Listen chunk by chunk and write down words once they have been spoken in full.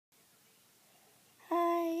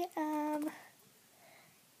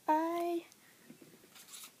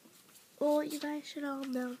you guys should all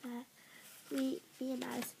know that me and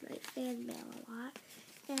Madison write fan mail a lot.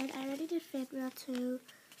 And I already did fan mail to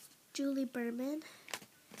Julie Berman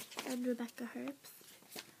and Rebecca Herbst.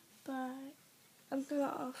 But I'm going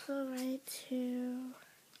to also write to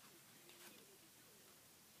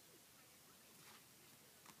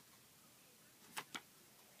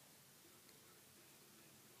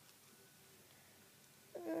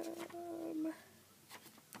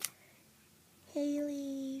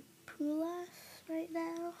Haley Poulas right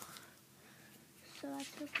now. So that's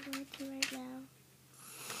what I'm going to do right now.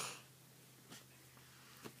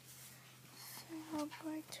 So I'm going to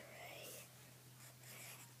write,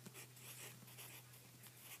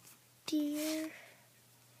 Dear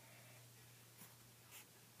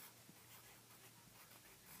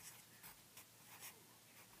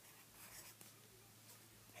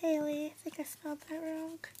Haley, I think I spelled that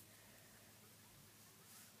wrong.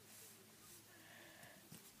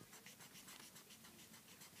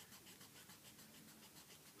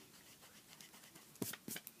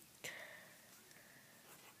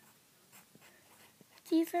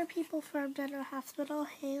 These are people from General Hospital.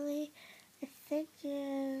 Haley, I think,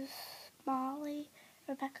 is Molly.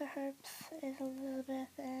 Rebecca Herbst is Elizabeth,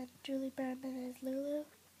 and Julie Berman is Lulu.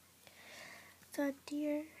 So,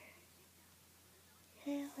 dear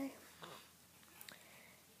Haley,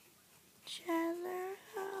 General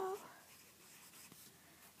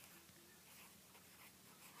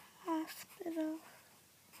Hospital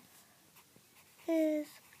is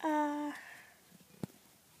a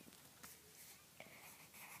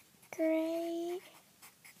great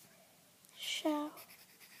show.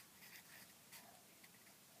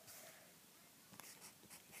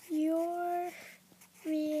 You're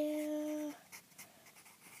really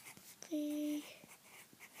pretty.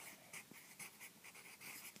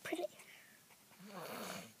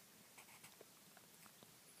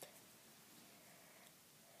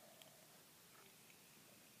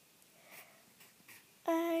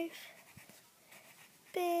 I've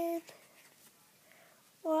been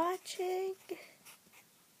watching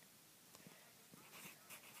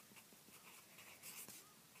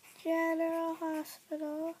General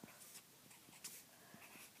Hospital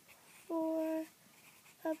for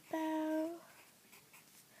about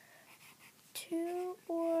 2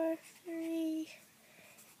 or 3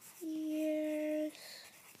 years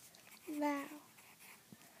now.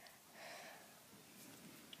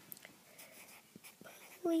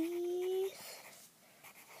 Please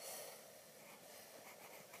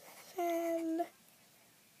send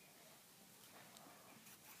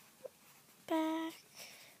back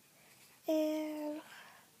an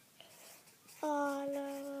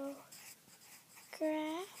autograph.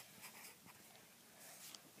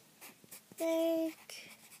 Thank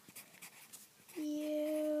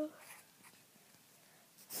you.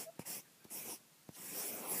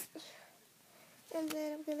 And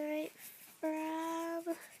then I'm gonna write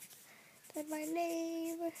from, then my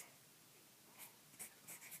name.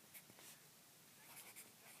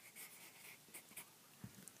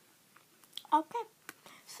 Okay,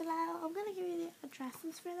 so now I'm gonna give you the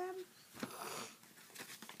addresses for them.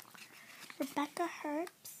 Rebecca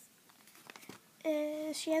Herbst,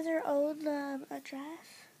 she has her own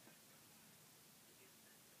address.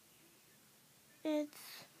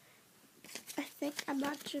 It's, I think, I'm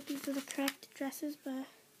not sure if these are the correct addresses, but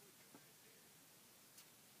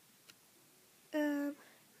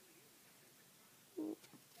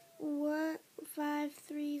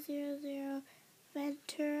 15300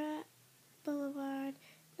 Ventura Boulevard,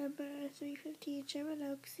 number 315, Sherman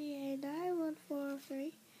Oaks, CA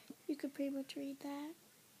 91403. You could pretty much read that.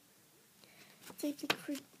 Same thing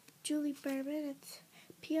for Julie Berman. It's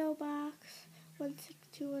P.O. Box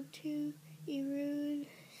 16212, Eroon,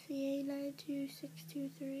 CA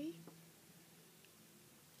 92623.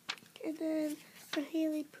 And then for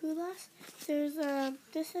Haley Poulas, there's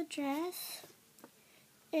this address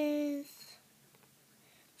is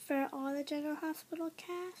for all the General Hospital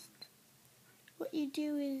cast. What you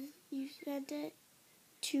do is you send it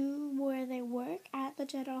to where they work at the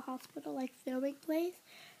General Hospital, like filming place.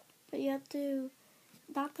 But you have to,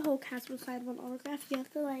 not the whole cast will sign one autograph. You have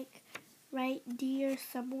to like write Dear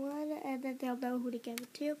someone, and then they'll know who to give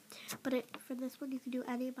it to. But for this one, you can do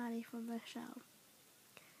anybody from the show.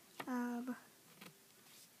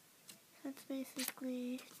 That's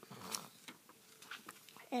basically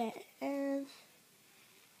it. And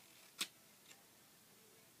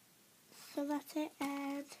so that's it,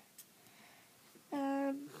 and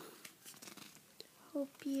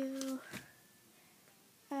hope you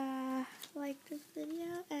liked this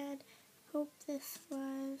video, and hope this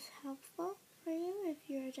was helpful for you if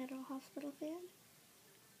you're a General Hospital fan.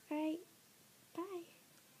 Alright,